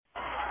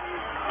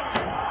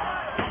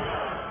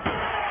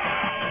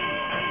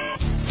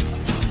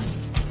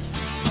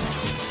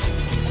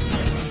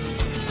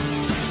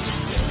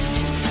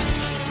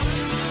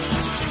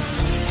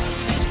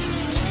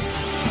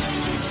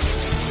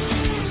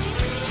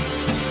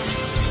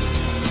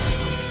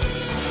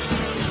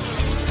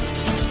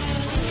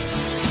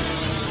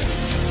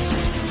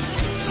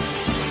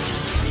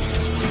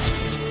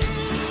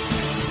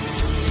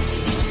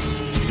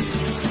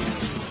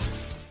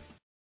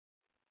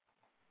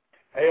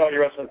all you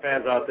wrestling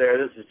fans out there.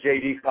 This is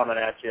JD coming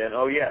at you. And,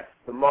 oh, yes,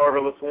 the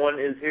Marvelous One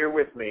is here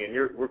with me. And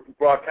we're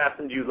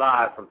broadcasting to you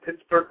live from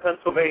Pittsburgh,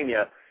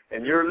 Pennsylvania.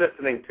 And you're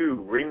listening to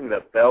Ring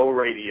the Bell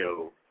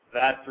Radio.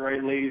 That's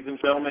right, ladies and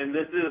gentlemen.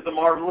 This is the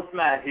Marvelous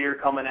Matt here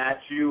coming at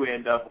you.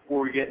 And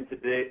before we get into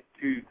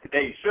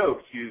today's show,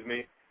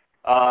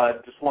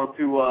 just want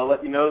to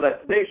let you know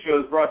that today's show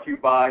is brought to you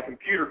by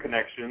Computer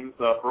Connections.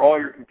 For all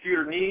your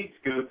computer needs,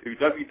 go to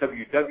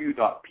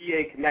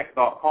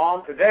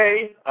www.paconnect.com.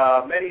 Today,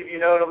 many of you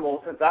know him,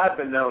 well, since I've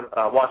been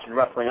watching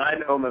wrestling, I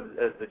know him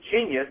as the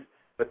Genius.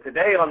 But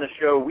today on the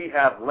show, we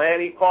have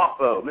Lanny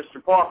Poffo.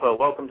 Mr. Poffo,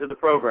 welcome to the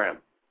program.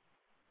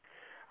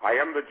 I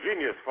am the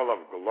genius full of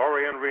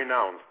glory and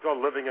renown, still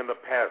living in the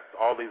past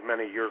all these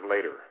many years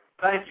later.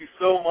 Thank you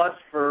so much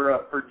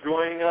for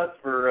joining us,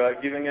 for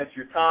giving us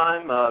your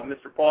time,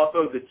 Mr.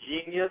 Poffo, the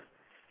Genius.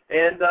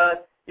 And,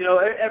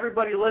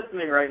 everybody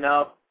listening right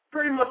now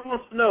pretty much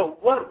wants to know,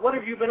 what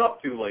have you been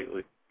up to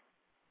lately?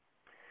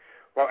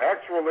 Well,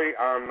 actually,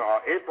 on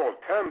April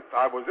 10th,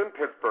 I was in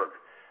Pittsburgh.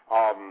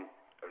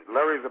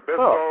 Larry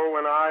Zbyszko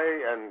and I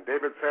and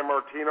David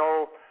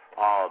Sammartino,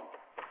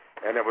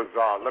 and it was,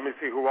 let me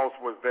see who else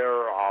was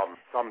there,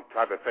 some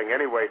type of thing.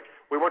 Anyway,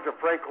 we went to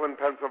Franklin,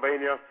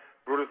 Pennsylvania,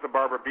 Brutus the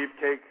Barber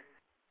Beefcake,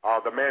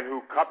 the man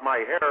who cut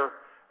my hair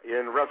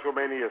in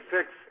WrestleMania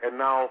 6, and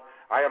now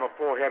I have a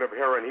full head of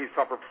hair, and he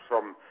suffers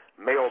from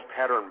male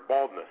pattern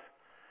baldness.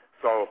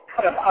 So,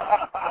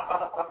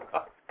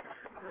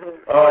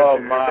 oh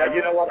my!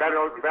 You know what?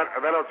 That'll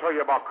tell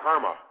you about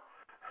karma.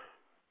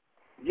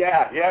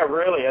 Yeah,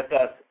 really. It's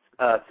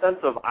a sense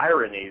of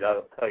irony,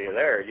 I'll tell you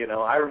there. You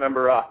know, I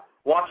remember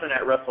watching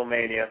at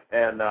WrestleMania,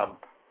 and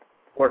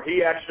where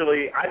he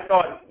actually, I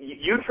thought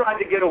you tried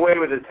to get away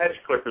with his hedge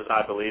clippers,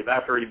 I believe,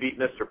 after he beat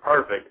Mr.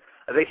 Perfect.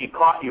 I think he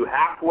caught you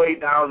halfway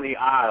down the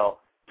aisle,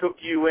 took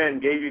you in,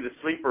 gave you the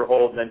sleeper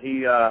hold, and then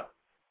he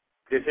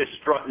did his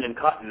strutting and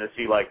cutting, as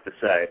he liked to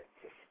say.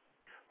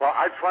 Well,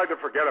 I tried to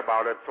forget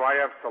about it, so I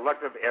have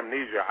selective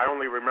amnesia. I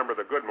only remember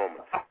the good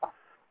moments.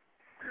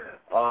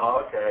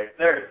 Oh, okay.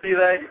 There, see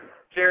that?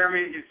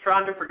 Jeremy, he's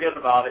trying to forget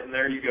about it, and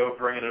there you go,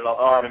 bringing it up.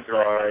 Oh, I'm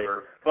sorry.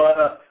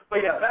 But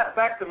yeah,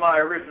 back to my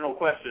original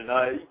question.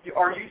 Are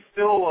you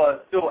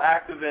still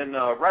active in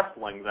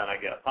wrestling then, I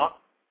guess, huh?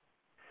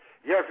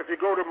 Yes, if you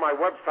go to my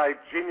website,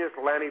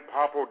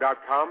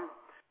 geniuslannypoffo.com,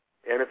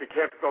 and if you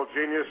can't spell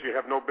genius, you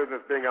have no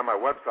business being on my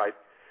website.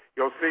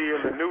 You'll see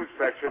in the news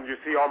section, you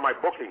see all my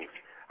bookings.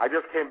 I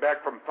just came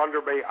back from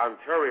Thunder Bay,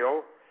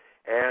 Ontario,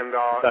 and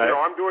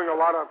I'm doing a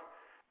lot of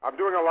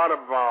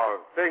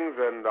things,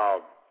 and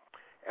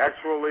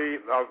actually,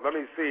 let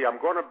me see. I'm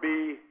going to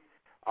be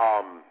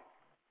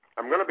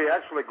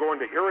actually going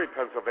to Erie,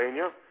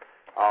 Pennsylvania,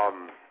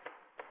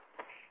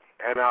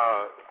 and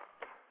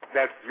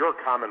that's your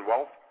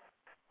Commonwealth.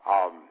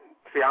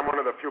 See, I'm one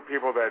of the few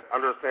people that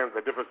understands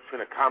the difference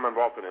between a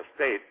Commonwealth and a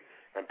state,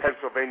 and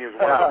Pennsylvania is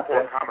one of the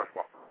four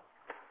Commonwealths.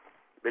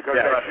 Because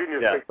that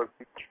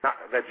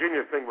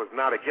genius thing was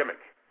not a gimmick.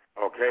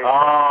 Okay.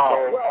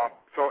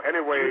 So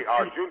anyway,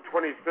 June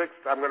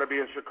 26th, I'm going to be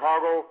in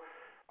Chicago.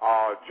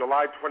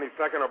 July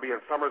 22nd, I'll be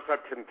in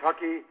Somerset,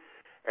 Kentucky.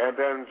 And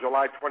then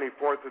July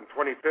 24th and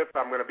 25th,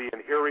 I'm going to be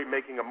in Erie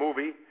making a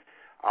movie.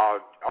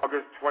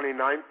 August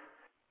 29th,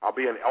 I'll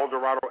be in El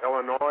Dorado,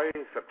 Illinois.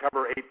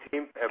 September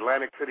 18th,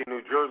 Atlantic City,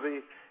 New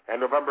Jersey.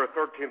 And November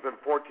 13th and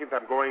 14th,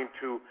 I'm going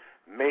to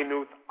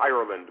Maynooth,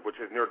 Ireland, which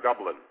is near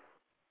Dublin.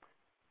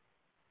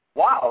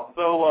 Wow.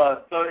 So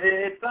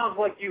it sounds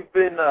like you've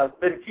been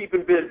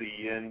keeping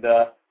busy, and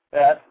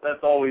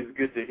that's always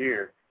good to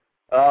hear.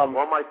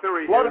 Well, my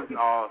theory is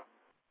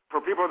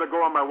for people that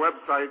go on my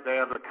website, they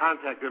have the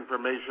contact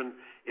information.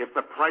 If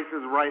the price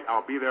is right,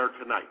 I'll be there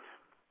tonight.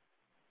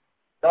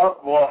 Oh,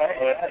 well,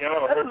 hey,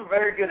 that's a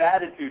very good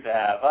attitude to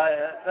have.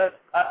 I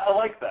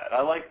like that.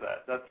 I like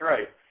that. That's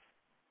right.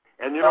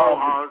 And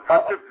I'm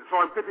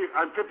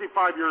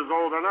 55 years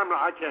old, and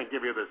I can't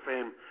give you the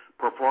same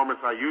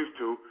performance I used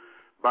to,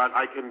 but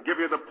I can give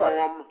you the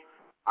poem.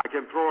 I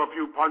can throw a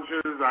few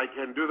punches. I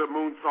can do the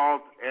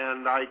moonsault,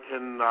 and I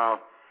can,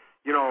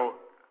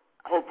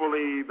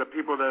 hopefully the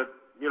people that,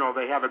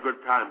 they have a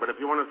good time. But if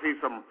you want to see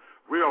some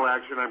real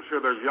action, I'm sure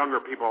there's younger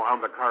people on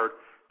the cart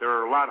that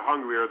are a lot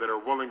hungrier that are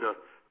willing to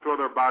throw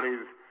their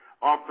bodies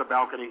off the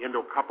balcony into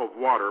a cup of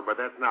water, but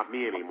that's not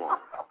me anymore.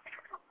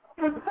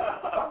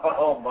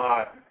 Oh,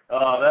 my.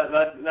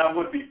 That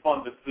would be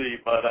fun to see.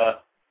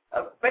 But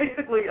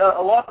basically,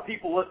 a lot of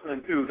people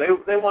listening, too,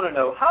 they want to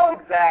know, how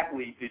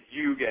exactly did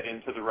you get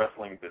into the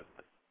wrestling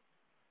business?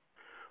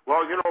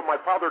 Well, my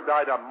father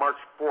died on March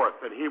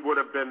 4th, and he would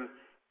have been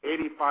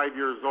 85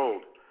 years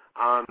old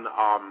on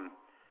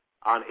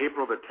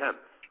April the 10th,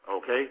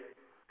 okay?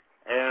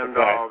 And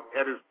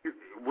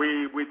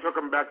we took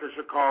him back to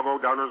Chicago,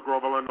 Downers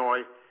Grove,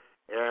 Illinois,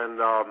 and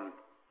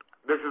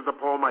this is the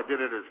poem I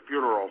did at his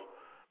funeral,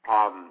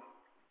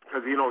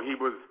 because,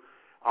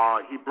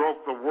 he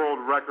broke the world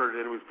record,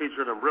 and he was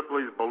featured in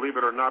Ripley's Believe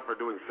It or Not for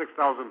doing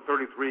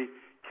 6,033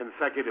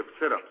 consecutive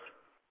sit-ups.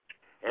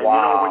 And,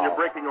 when you're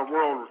breaking a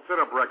world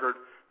sit-up record,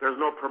 there's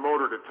no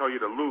promoter to tell you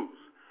to lose.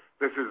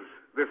 This is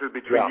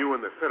between you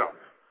and the sit-ups.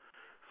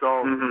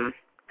 So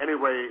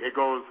anyway, it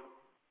goes.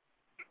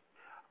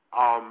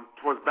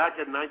 'Twas back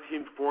in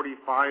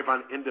 1945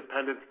 on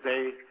Independence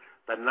Day,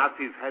 the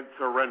Nazis had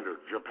surrendered.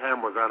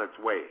 Japan was on its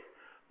way.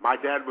 My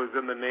dad was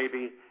in the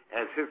Navy,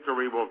 as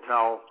history will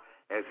tell.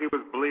 As he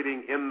was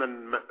bleeding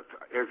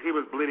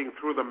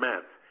through the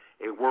mats,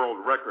 a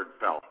world record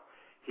fell.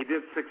 He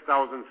did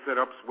 6,000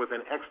 sit-ups with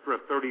an extra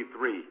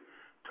 33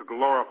 to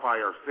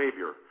glorify our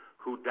Savior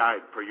who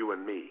died for you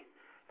and me.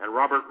 And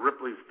Robert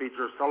Ripley's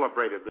feature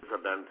celebrated this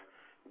event.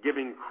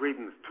 Giving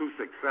credence to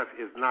success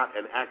is not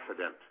an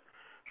accident.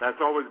 That's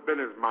always been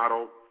his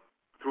motto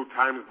through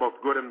times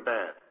both good and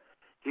bad.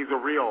 He's a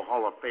real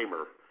Hall of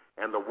Famer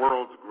and the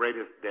world's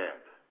greatest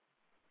dad.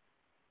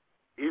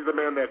 He's the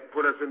man that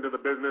put us into the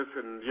business,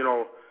 and, he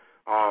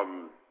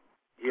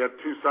had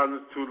 2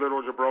 sons, 2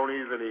 little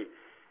jabronis, and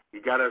he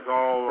got us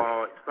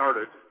all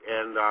started,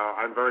 and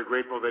I'm very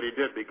grateful that he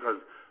did, because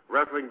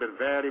wrestling been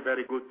very,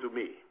 very good to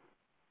me.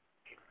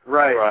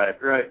 Right.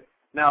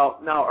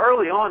 Now,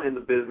 early on in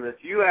the business,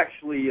 you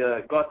actually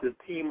got to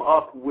team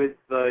up with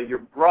your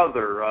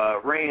brother,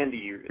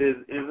 Randy.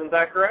 Isn't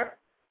that correct?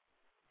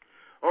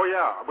 Oh,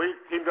 yeah. We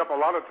teamed up a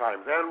lot of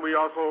times, and we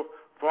also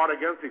fought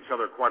against each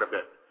other quite a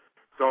bit.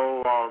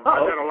 So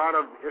I've had a lot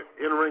of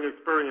in-ring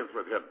experience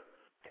with him.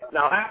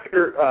 Now,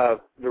 after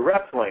the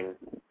wrestling,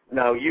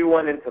 now you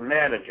went into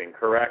managing,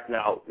 correct?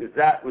 Now, was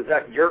that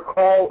your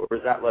call, or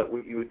is that like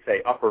what you would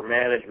say upper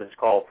management's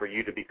call for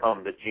you to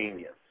become the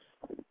genius?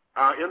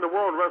 In the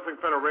World Wrestling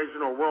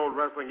Federation or World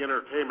Wrestling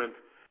Entertainment,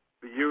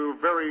 you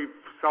very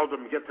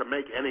seldom get to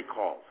make any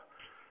calls.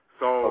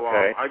 So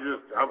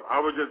I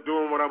was just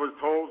doing what I was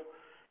told,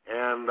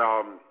 and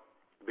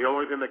the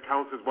only thing that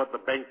counts is what the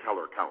bank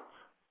teller counts.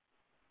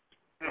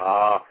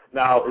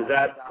 Now, is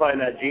that playing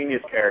that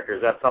genius character?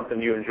 Is that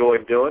something you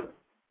enjoyed doing?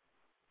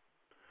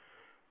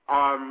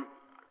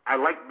 I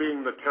like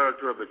being the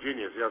character of the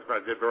genius. Yes, I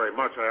did very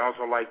much. I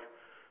also like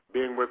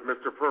being with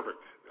Mr.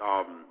 Perfect.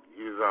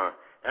 He's an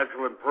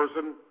excellent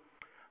person.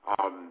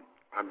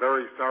 I'm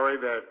very sorry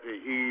that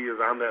he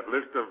is on that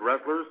list of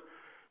wrestlers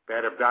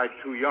that have died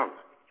too young.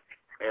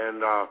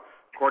 And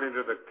according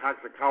to the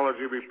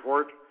toxicology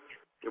report,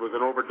 it was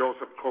an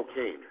overdose of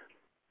cocaine.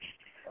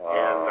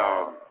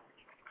 And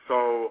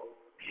so,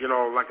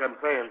 like I'm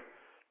saying,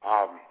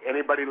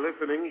 anybody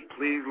listening,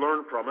 please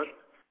learn from it.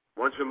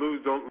 Once you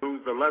lose, don't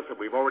lose the lesson.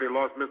 We've already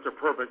lost Mr.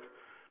 Perfect,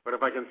 but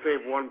if I can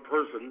save one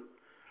person,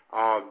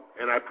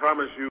 and I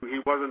promise you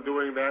he wasn't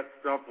doing that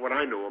stuff when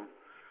I knew him.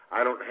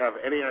 I don't have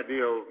any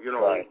idea,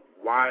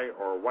 why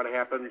or what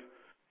happened,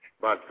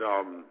 but,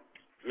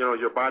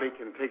 your body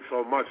can take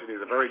so much, and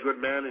he's a very good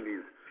man, and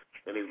he's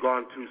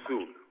gone too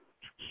soon.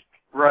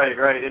 Right,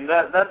 and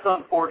that's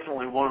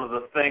unfortunately one of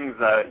the things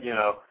that,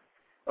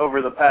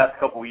 over the past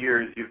couple of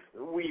years,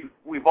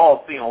 we've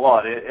all seen a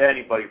lot.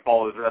 Anybody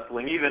follows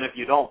wrestling, even if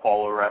you don't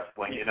follow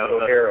wrestling,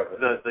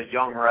 the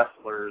young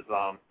wrestlers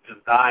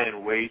just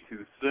dying way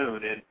too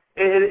soon. And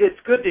it's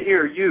good to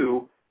hear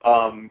you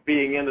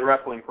being in the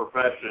wrestling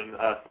profession,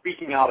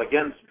 speaking out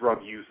against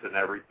drug use and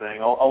everything.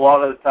 A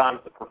lot of the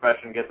times the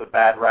profession gets a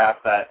bad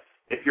rap that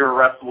if you're a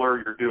wrestler,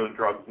 you're doing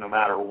drugs no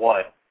matter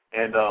what.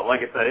 And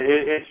like I said,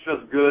 it's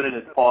just good and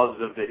it's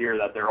positive to hear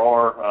that there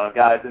are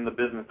guys in the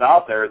business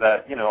out there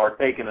that, are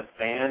taking a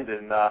stand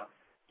and, are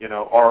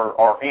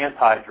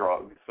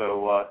anti-drugs.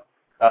 So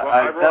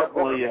I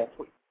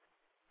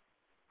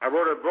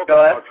wrote a book,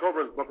 a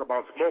children's book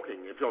about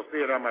smoking. If you'll see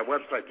it on my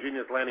website,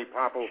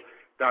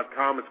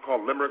 geniuslannypopple.com, it's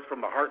called Limericks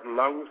from the Heart and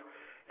Lungs,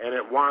 and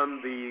it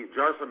won the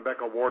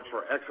Jarsenbeck Award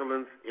for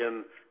Excellence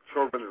in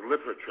Children's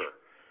Literature.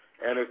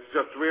 And it's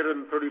just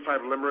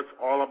 335 limericks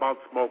all about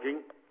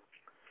smoking.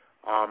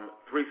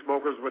 3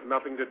 smokers with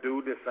nothing to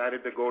do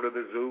decided to go to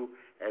the zoo.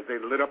 As they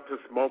lit up to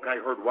smoke, I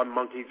heard one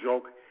monkey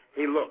joke,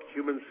 "Hey, look,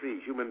 humans see,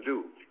 human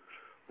do."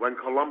 When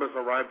Columbus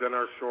arrived on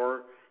our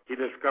shore, he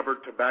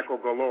discovered tobacco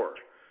galore.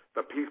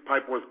 The peace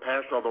pipe was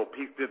passed, although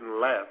peace didn't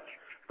last.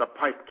 The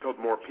pipe killed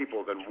more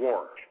people than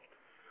war.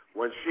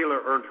 When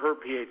Sheila earned her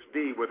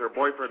Ph.D. with her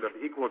boyfriend of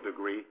equal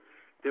degree,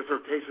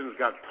 dissertations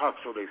got tough,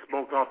 so they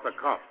smoked off the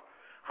cuff.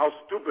 How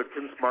stupid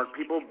can smart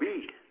people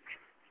be?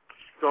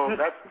 So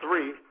that's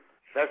 3.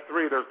 There's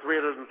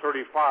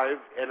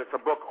 335, and it's a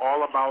book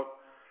all about,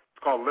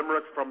 it's called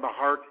Limericks from the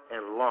Heart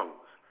and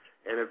Lungs.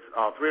 And it's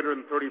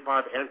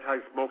 335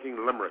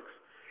 anti-smoking limericks.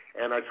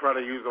 And I try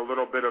to use a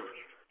little bit of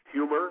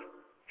humor.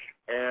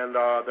 And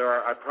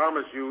I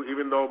promise you,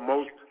 even though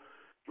most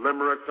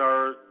limericks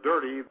are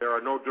dirty, there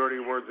are no dirty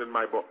words in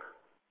my book.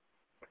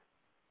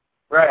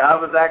 Right. I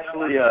was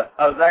actually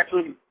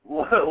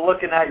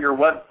looking at your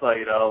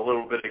website a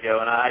little bit ago,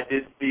 and I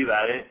did see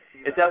that.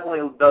 It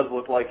definitely does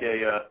look like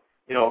a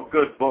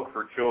good book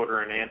for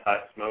children,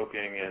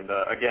 anti-smoking, and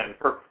again,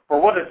 for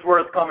what it's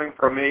worth, coming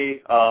from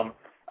me,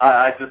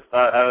 I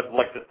would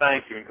like to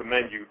thank you and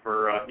commend you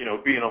for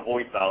being a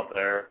voice out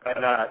there.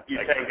 And you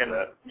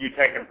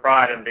taking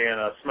pride in being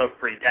a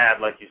smoke-free dad,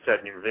 like you said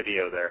in your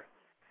video there.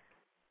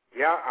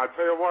 Yeah, I'll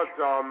tell you what,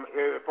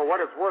 for what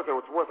it's worth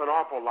an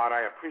awful lot.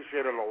 I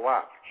appreciate it a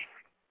lot.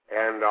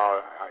 And,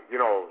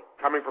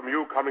 coming from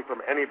you, coming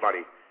from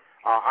anybody,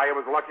 I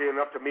was lucky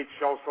enough to meet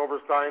Shel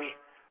Silverstein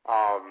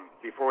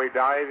before he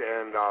died,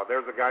 and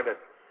there's a guy that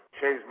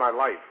changed my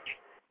life.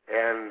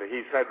 And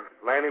he said,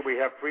 Lanny, we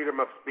have freedom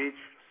of speech,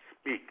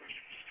 speak.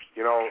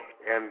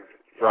 And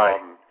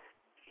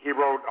he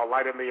wrote A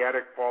Light in the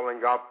Attic,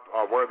 Falling Up,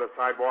 Where the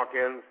Sidewalk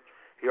Ends.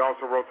 He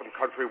also wrote some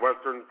country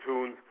western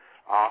tunes,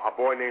 A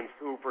Boy Named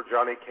Sue for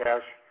Johnny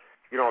Cash,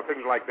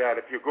 things like that.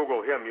 If you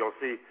Google him, you'll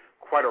see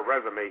quite a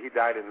resume. He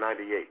died in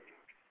 98.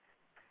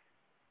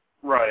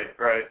 Right.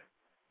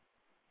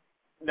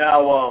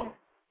 Now,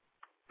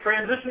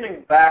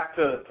 transitioning back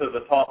to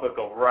the topic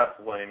of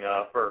wrestling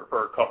for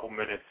a couple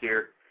minutes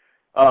here,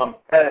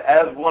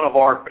 as one of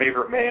our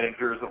favorite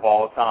managers of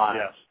all time,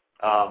 yes.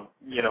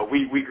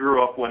 We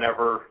grew up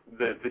whenever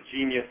the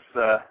Genius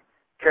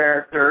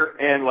character,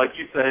 and like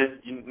you said,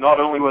 not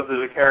only was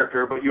it a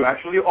character, but you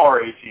actually are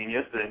a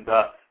genius, and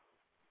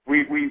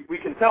we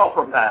can tell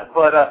from that.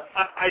 But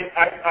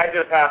I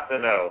just have to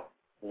know,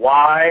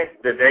 why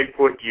did they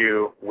put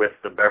you with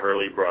the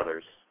Beverly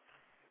Brothers?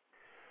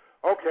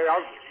 Okay,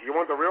 you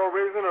want the real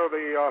reason or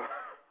the?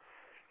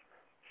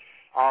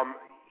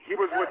 He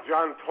was with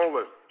John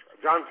Tolis.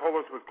 John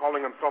Tolis was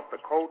calling himself the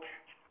coach.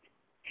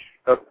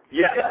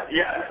 Yes,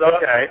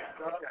 okay.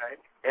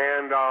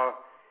 And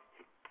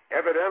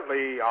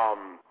evidently,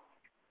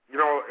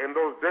 in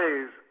those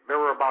days, there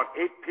were about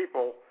 8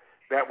 people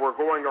that were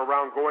going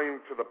around going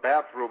to the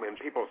bathroom in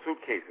people's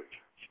suitcases.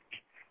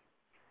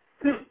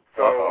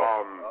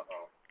 So,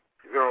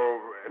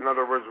 in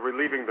other words,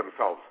 relieving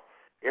themselves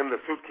in the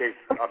suitcase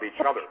of each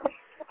other.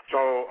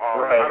 So,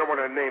 I don't want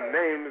to name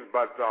names,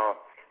 but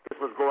this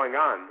was going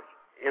on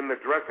in the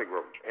dressing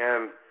room,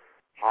 and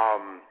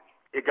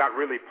it got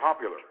really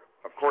popular.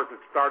 Of course, it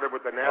started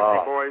with the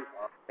Nasty Boys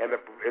and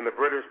the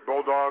British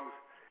Bulldogs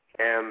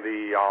and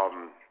the,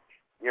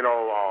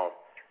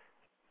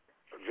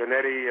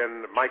 Jannetty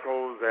and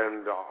Michaels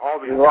and all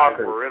these guys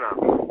were in on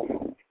it.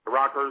 The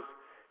Rockers.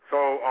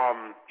 So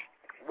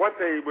what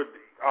they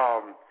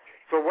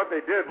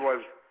did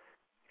was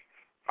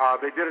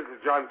they did it to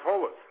John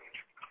Tolis.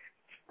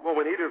 Well,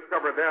 when he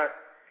discovered that,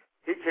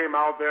 he came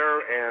out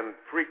there and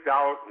freaked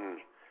out and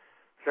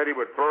said he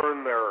would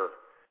burn their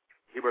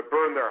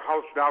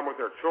house down with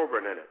their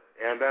children in it.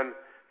 And then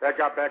that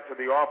got back to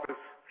the office,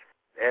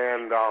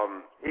 and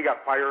he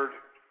got fired,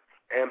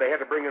 and they had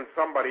to bring in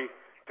somebody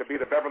to be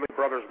the Beverly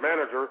Brothers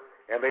manager,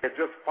 and they had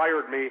just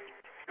fired me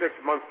 6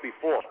 months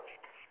before.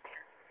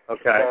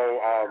 Okay.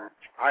 So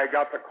I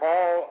got the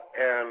call,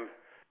 and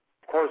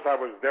of course I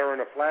was there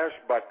in a flash,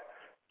 but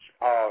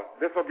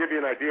this will give you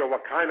an idea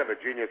what kind of a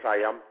genius I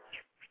am.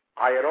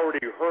 I had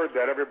already heard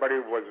that everybody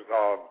was,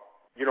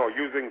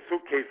 using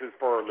suitcases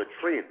for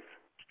latrines.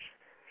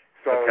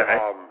 So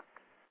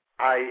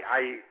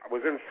I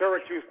was in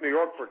Syracuse, New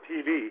York for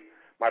TV,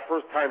 my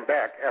first time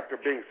back after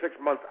being 6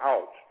 months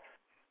out,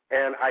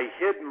 and I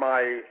hid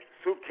my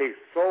suitcase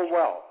so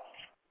well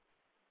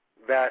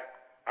that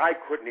I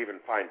couldn't even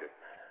find it.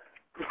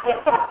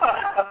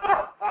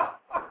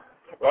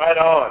 Right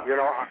on.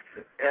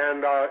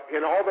 And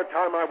in all the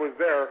time I was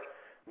there,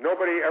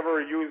 nobody ever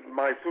used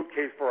my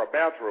suitcase for a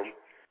bathroom.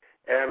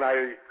 And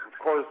of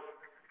course,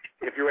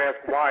 if you ask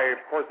why,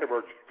 of course they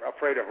were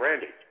afraid of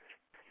Randy.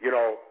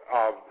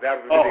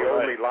 That was the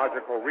only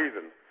logical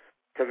reason,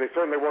 because they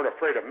certainly weren't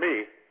afraid of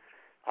me.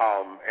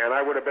 And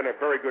I would have been a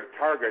very good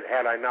target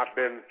had I not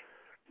been,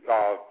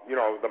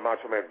 the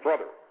Macho Man's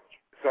brother.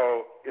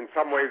 So in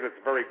some ways, it's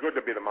very good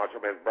to be the Macho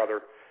Man's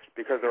brother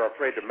because they're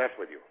afraid to mess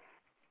with you.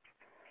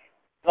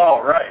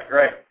 Oh,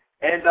 right.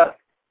 And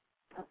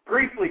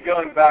briefly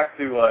going back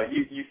to,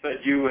 you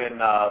said you and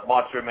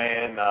Macho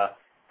Man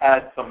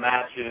had some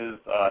matches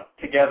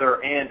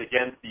together and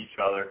against each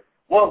other.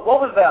 What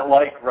was that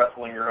like,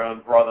 wrestling your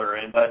own brother?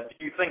 And do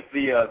you think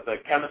the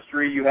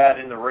chemistry you had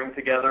in the ring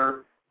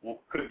together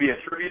could be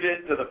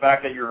attributed to the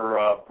fact that you're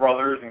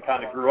brothers and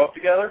kind of grew up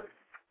together?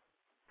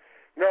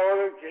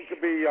 No, it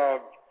could be.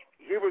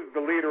 He was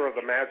the leader of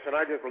the match, and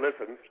I just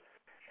listened.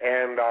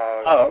 And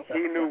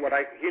he knew what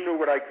I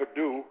could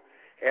do,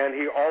 and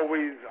he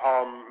always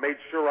made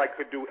sure I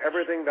could do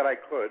everything that I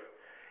could,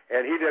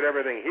 and he did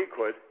everything he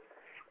could.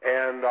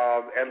 And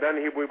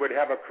then we would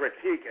have a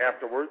critique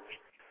afterwards,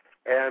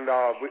 and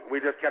we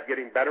just kept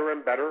getting better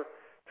and better.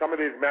 Some of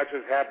these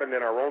matches happened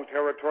in our own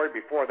territory.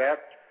 Before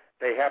that,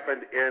 they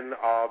happened in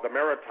the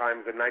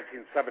Maritimes in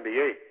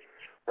 1978,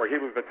 where he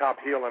was the top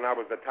heel and I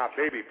was the top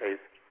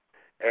babyface.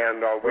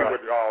 And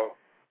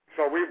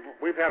so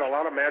we've had a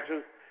lot of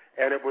matches,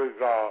 and it was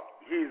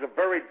he's a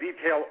very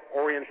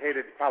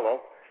detail-orientated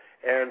fellow,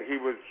 and he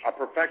was a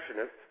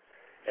perfectionist.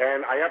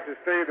 And I have to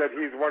say that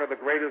he's one of the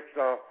greatest.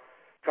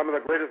 Some of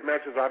the greatest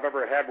matches I've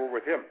ever had were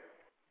with him.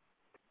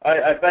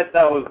 I bet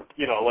that was,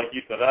 like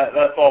you said,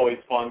 that's always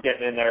fun,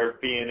 getting in there,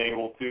 being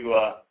able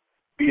to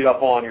beat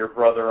up on your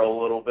brother a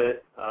little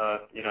bit.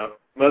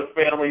 Most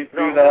families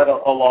do that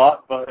a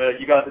lot, but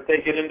you got to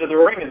take it into the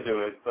ring and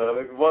do it.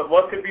 So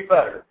what could be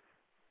better?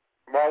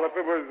 Well, if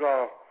it was,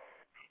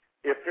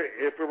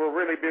 if we were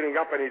really beating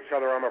up on each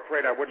other, I'm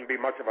afraid I wouldn't be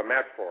much of a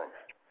match for him.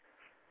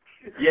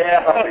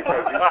 Yeah.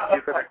 Because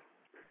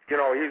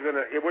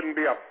it wouldn't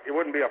be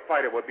a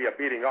fight. It would be a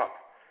beating up.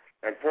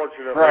 And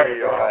fortunately,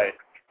 right.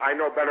 I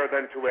know better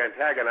than to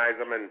antagonize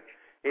him, and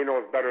he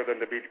knows better than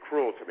to be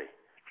cruel to me.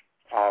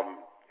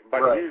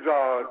 But right. he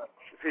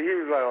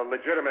was a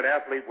legitimate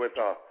athlete with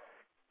a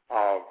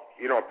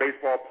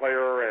baseball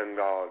player, and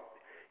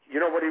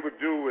what he would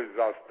do is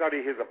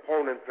study his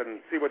opponents and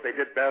see what they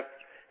did best,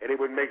 and he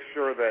would make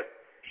sure that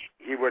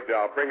he would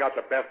bring out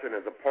the best in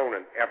his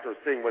opponent after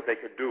seeing what they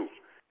could do.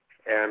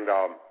 And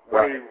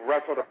when he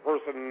wrestled a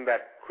person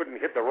that couldn't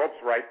hit the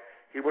ropes right,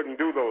 he wouldn't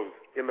do those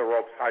in the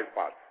ropes high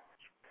spots.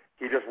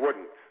 He just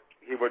wouldn't.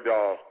 He would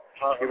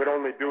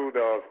only do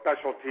the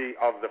specialty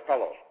of the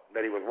fellow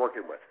that he was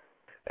working with.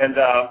 And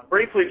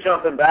briefly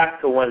jumping back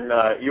to when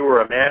you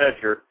were a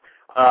manager,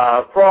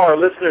 for all our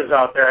listeners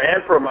out there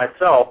and for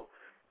myself,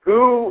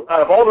 who,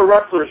 out of all the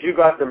wrestlers you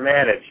got to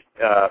manage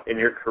in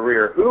your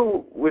career,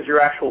 who was your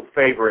actual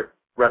favorite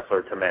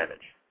wrestler to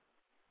manage?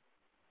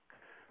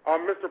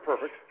 Mr.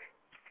 Perfect.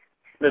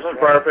 Mr.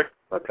 Perfect?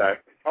 Okay.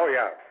 Oh,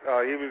 yeah.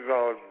 He was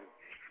a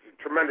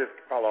tremendous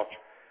fellow.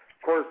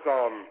 Of course,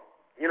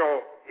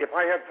 if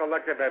I had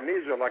selective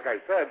amnesia, like I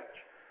said,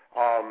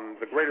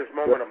 the greatest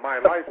moment of my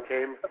life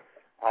came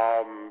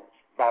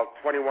about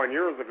 21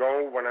 years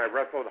ago when I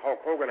wrestled Hulk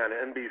Hogan on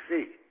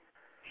NBC.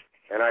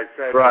 And I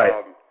said,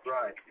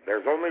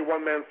 there's only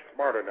one man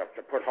smart enough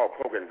to put Hulk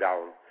Hogan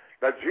down.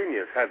 The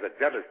genius has a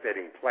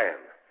devastating plan.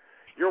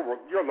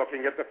 You're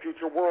looking at the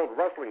future World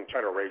Wrestling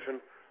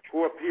Federation,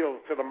 who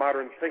appeals to the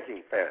modern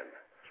thinking fan.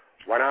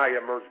 When I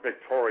emerge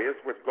victorious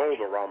with gold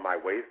around my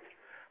waist,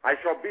 I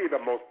shall be the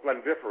most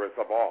splendiferous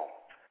of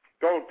all.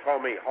 Don't tell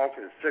me Hulk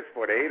is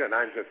 6'8" and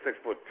I'm just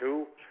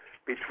 6'2".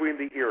 Between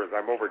the ears,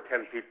 I'm over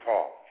 10 feet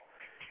tall.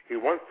 He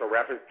wants to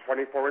wrap his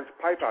 24-inch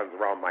pythons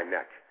around my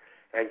neck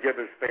and give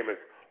his famous,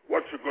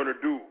 "What you gonna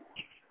do?"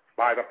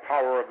 By the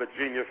power of the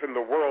genius in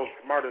the world's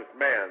smartest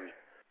man,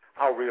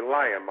 I'll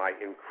rely on my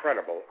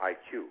incredible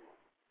IQ.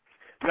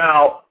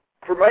 Now,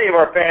 for many of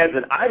our fans,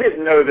 and I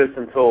didn't know this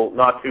until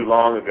not too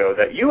long ago,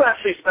 that you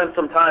actually spent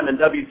some time in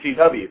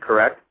WCW,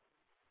 correct?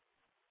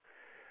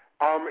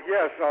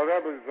 Yes,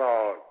 that was,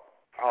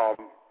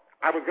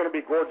 I was going to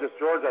be Gorgeous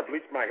George. I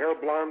bleached my hair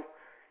blonde,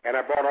 and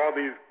I bought all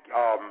these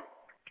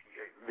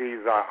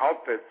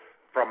outfits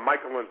from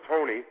Michael and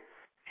Tony,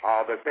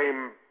 the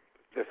same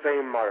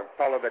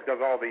fellow that does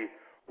all the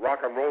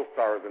rock and roll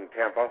stars in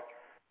Tampa.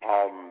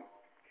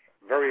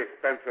 Very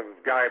expensive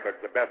guy,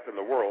 but the best in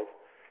the world.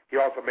 He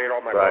also made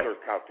all my mother's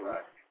costumes.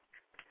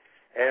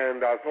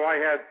 And so I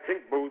had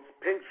pink boots,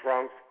 pink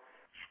trunks,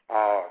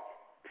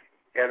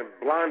 and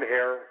blonde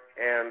hair,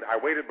 and I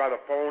waited by the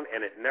phone,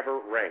 and it never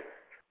rang.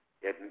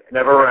 It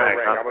never rang.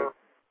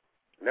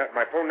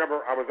 My phone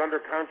never, I was under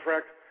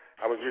contract.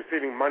 I was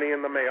receiving money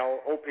in the mail,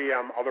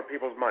 OPM, other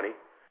people's money,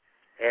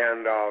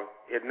 and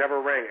it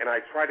never rang. And I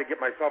tried to get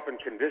myself in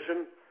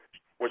condition,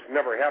 which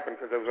never happened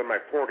because I was in my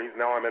 40s.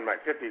 Now I'm in my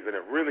 50s, and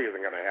it really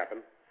isn't going to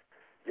happen.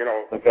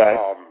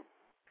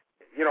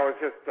 It's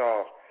just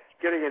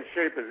getting in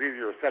shape is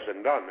easier said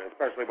than done,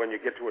 especially when you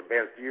get to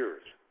advanced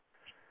years.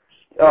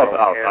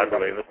 I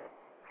believe it.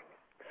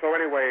 So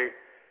anyway,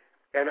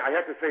 and I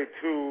have to say,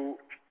 too,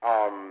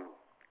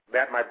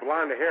 that my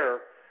blonde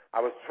hair, I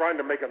was trying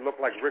to make it look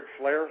like Ric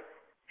Flair.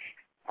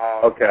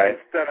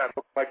 Instead, I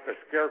looked like the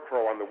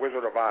Scarecrow on The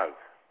Wizard of Oz.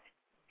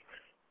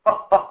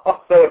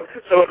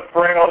 So it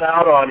frailed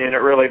out on you, and it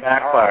really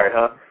backfired,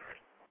 huh?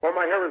 Well,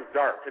 my hair is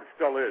dark. It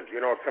still is,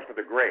 except for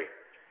the gray.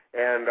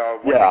 And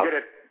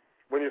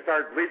when you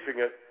start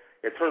bleaching it,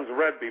 it turns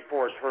red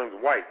before it turns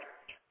white.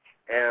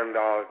 And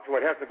so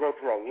it has to go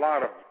through a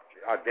lot of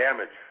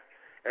damage.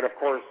 And, of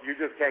course, you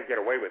just can't get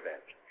away with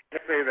that.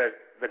 Let's say that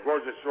the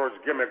Gorgeous George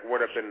gimmick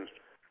would have been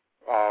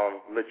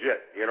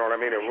legit. You know what I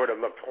mean? It would have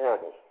looked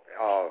horrible.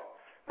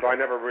 So I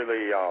never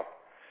really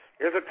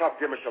it's a tough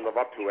gimmick to live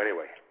up to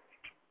anyway.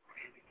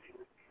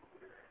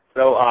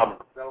 So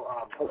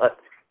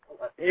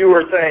you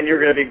were saying you're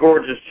going to be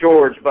Gorgeous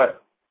George,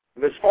 but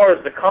as far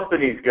as the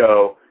companies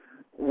go,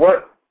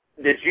 what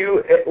did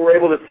you were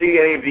able to see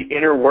any of the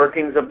inner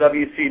workings of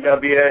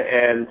WCW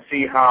and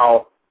see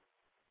how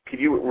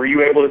were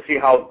you able to see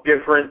how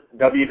different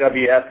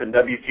WWF and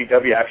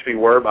WCW actually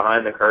were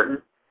behind the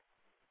curtain?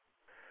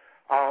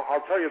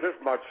 I'll tell you this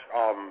much.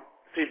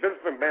 Vince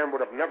McMahon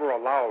would have never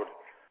allowed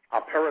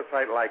a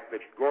parasite like the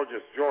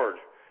Gorgeous George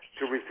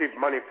to receive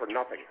money for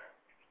nothing.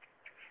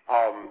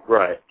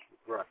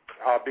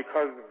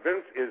 Because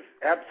Vince is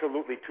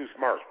absolutely too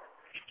smart.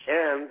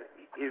 And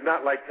he's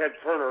not like Ted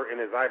Turner in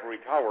his ivory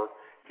tower.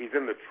 He's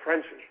in the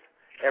trenches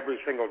every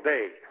single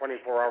day,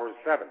 24 hours,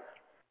 7.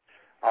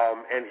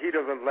 And he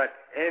doesn't let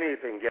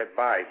anything get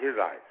by his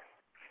eyes.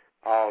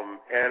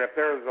 And if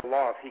there's a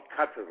loss, he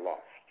cuts his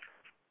loss.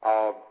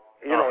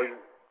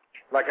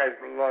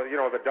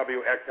 The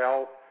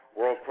WXL,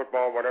 World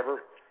Football,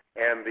 whatever,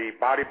 and the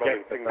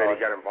bodybuilding thing that he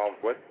got involved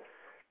with.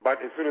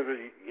 But as soon as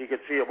he could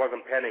see it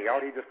wasn't panning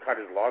out, he just cut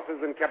his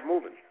losses and kept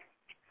moving.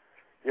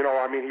 He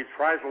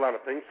tries a lot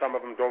of things. Some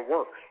of them don't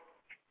work.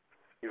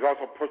 He's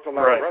also pushed a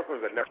lot of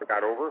wrestlers that never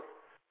got over.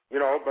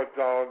 But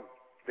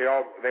they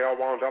all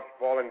wound up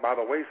falling by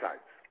the wayside.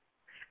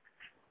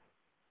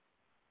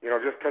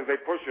 Just because they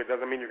push you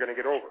doesn't mean you're going to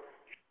get over.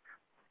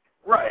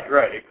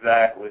 Right,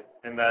 exactly.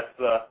 And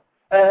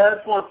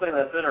that's one thing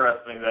that's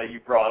interesting that you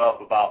brought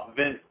up about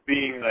Vince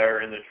being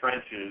there in the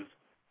trenches.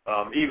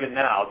 Even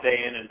now,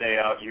 day in and day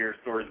out, you hear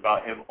stories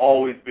about him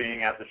always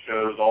being at the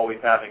shows, always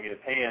having his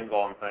hands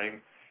on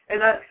things.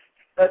 And that's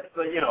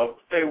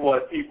say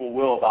what people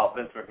will about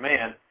Vince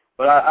McMahon,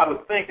 but I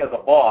would think as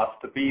a boss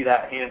to be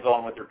that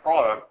hands-on with your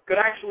product could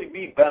actually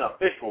be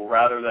beneficial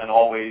rather than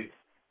always,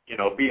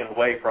 being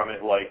away from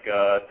it like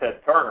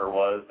Ted Turner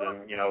was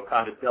and,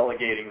 kind of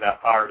delegating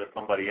that power to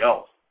somebody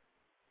else.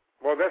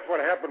 Well, that's what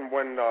happened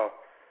when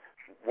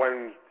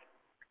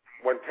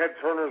Ted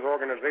Turner's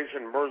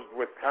organization merged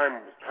with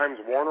Times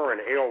Warner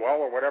and AOL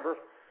or whatever.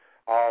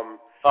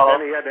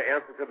 Then he had to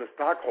answer to the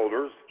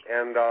stockholders,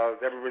 and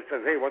everybody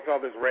says, "Hey, what's all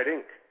this red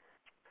ink?"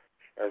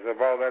 I said,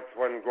 "Well, that's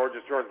when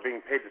Gorgeous George is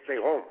being paid to stay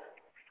home.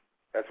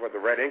 That's what the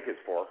red ink is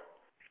for."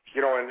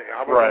 And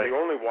I wasn't the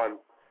only one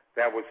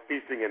that was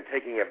feasting and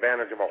taking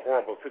advantage of a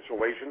horrible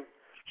situation.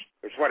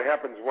 It's what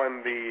happens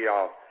when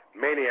the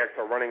maniacs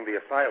are running the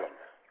asylum.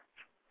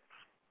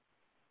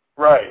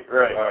 Right.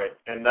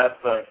 And that's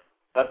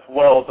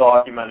well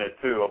documented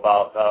too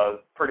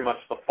about pretty much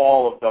the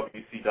fall of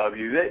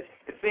WCW. It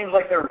seems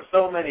like there were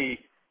so many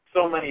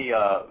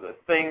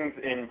things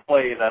in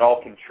play that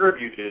all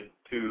contributed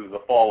to the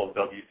fall of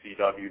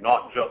WCW,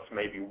 not just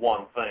maybe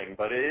one thing.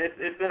 But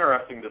it's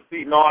interesting to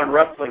see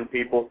non-wrestling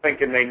people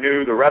thinking they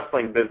knew the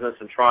wrestling business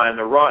and trying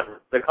to run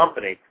the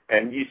company.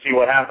 And you see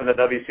what happened to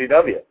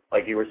WCW,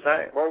 like you were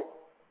saying. Well,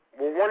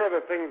 one of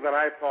the things that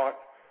I thought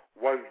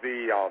was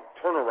the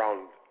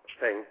turnaround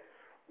thing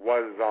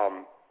was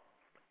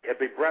at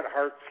the Bret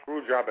Hart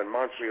screw job in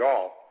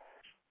Montreal,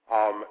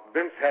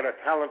 Vince had a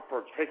talent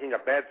for taking a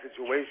bad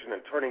situation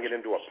and turning it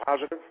into a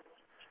positive.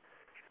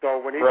 So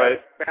when he got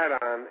spat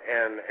on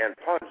and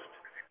punched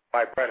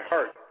by Bret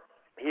Hart,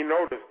 he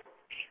noticed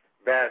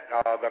that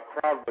the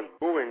crowd was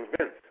booing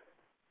Vince.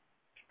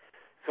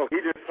 So he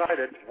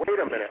decided, wait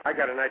a minute, I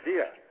got an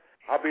idea.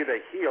 I'll be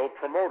the heel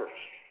promoter.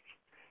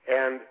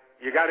 And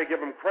you got to give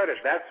him credit.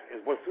 As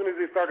soon as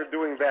he started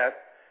doing that,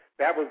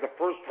 that was the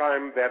first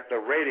time that the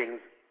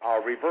ratings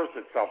reversed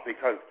itself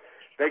because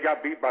they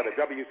got beat by the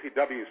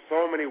WCW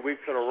so many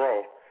weeks in a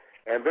row,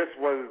 and this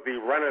was the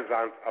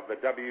renaissance of the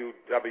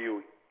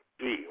WWE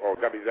or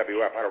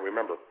WWF. I don't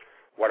remember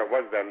what it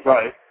was then.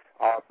 Right.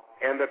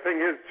 And the thing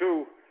is,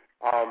 too,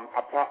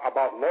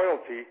 about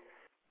loyalty,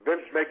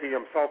 Vince making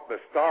himself the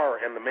star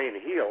and the main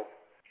heel,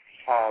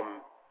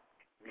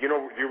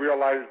 you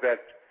realize that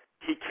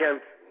he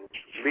can't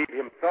lead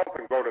himself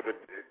and go to the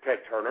Ted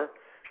Turner,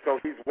 so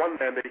he's one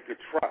man that he could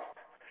trust.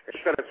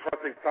 Instead of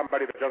trusting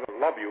somebody that doesn't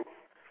love you,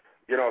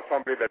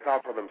 somebody that's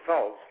out for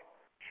themselves.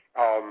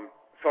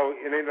 So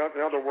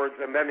in other words,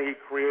 and then he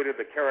created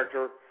the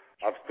character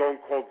of Stone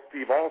Cold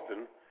Steve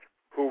Austin,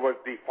 who was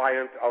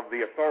defiant of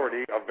the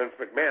authority of Vince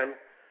McMahon,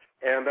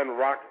 and then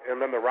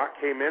The Rock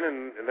came in,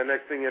 and the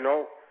next thing you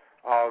know,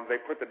 they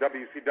put the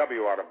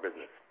WCW out of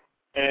business.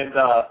 And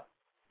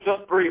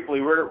just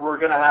briefly, we're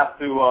going to have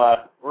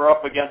to we're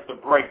up against a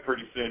break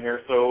pretty soon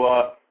here.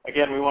 So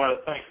again, we wanted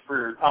to thank you for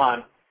your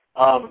time.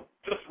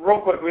 Just real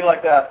quick, we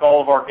like to ask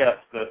all of our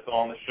guests this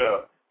on the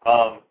show.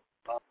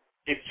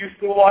 If you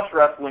still watch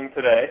wrestling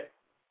today,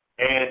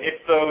 and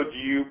if so, do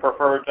you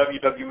prefer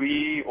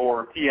WWE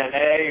or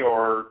TNA,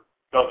 or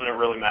doesn't it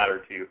really matter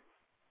to you?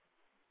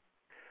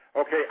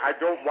 Okay, I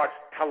don't watch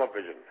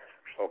television.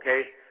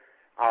 Okay.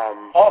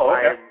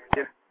 Okay.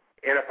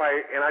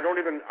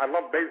 I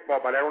love baseball,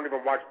 but I don't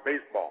even watch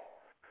baseball.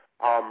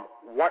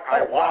 What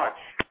I watch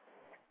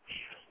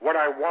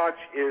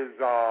is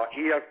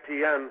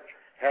ESPN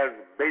has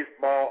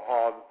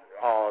baseball,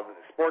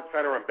 Sports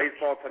Center and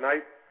Baseball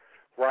Tonight,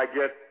 where I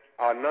get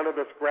none of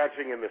the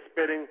scratching and the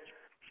spitting,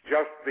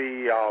 just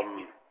the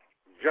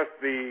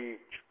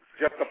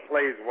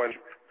plays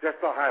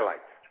just the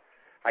highlights.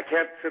 I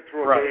can't sit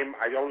through a game.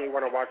 I only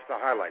want to watch the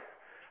highlights.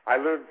 I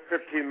live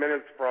 15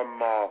 minutes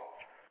from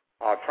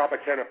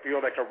Tropicana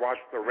Field. I can watch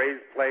the Rays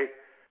play.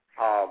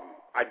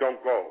 I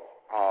don't go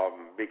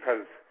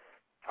because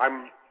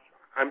I'm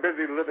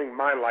busy living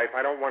my life.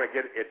 I don't want to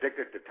get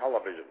addicted to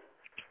television.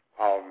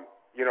 And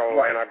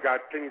I've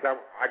got things I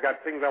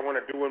want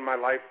to do in my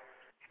life,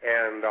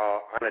 and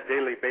on a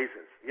daily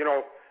basis.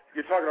 You're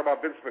talking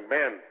about Vince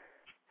McMahon.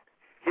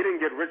 He didn't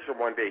get richer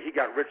one day. He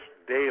got rich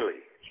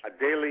daily, a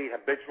daily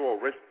habitual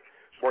rich,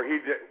 where he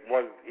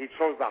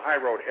chose the high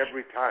road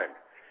every time.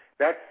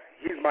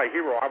 He's my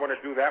hero. I want to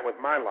do that with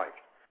my life.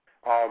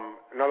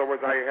 In other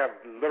words, I have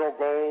little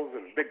goals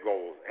and big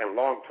goals and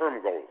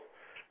long-term goals,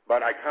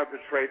 but I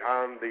concentrate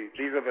on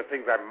these are the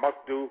things I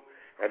must do,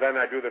 and then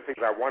I do the things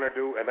I want to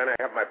do, and then I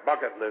have my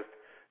bucket list,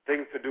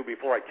 things to do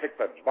before I kick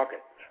the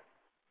bucket.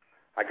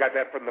 I got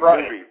that from the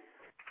movie.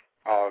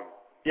 That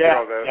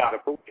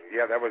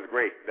was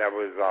great. That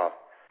was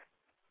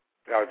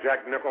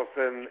Jack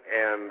Nicholson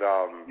and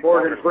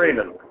Morgan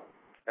Freeman.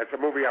 That's a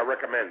movie I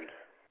recommend.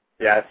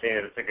 Yeah, I've seen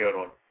it. It's a good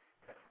one.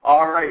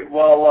 All right.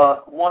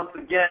 Well, once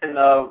again,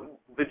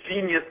 the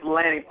genius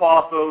Lanny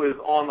Poffo is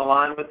on the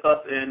line with us,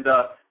 and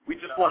we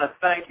just want to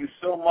thank you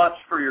so much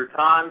for your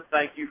time.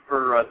 Thank you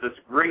for this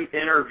great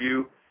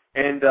interview.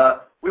 And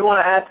we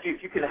want to ask you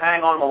if you can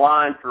hang on the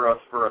line for us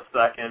for a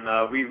second.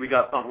 We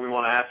got something we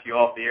want to ask you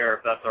off the air,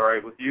 if that's all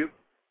right with you.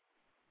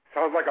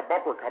 Sounds like a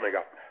bumper coming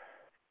up.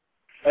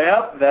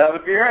 Yep, that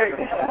would be great.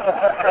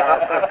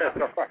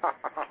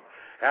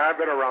 I've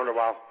been around a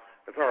while.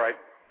 It's all right.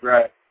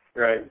 Right.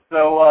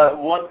 So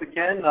once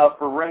again,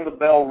 for Ring the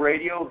Bell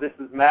Radio, this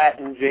is Matt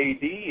and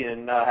JD,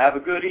 and have a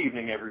good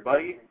evening,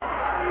 everybody.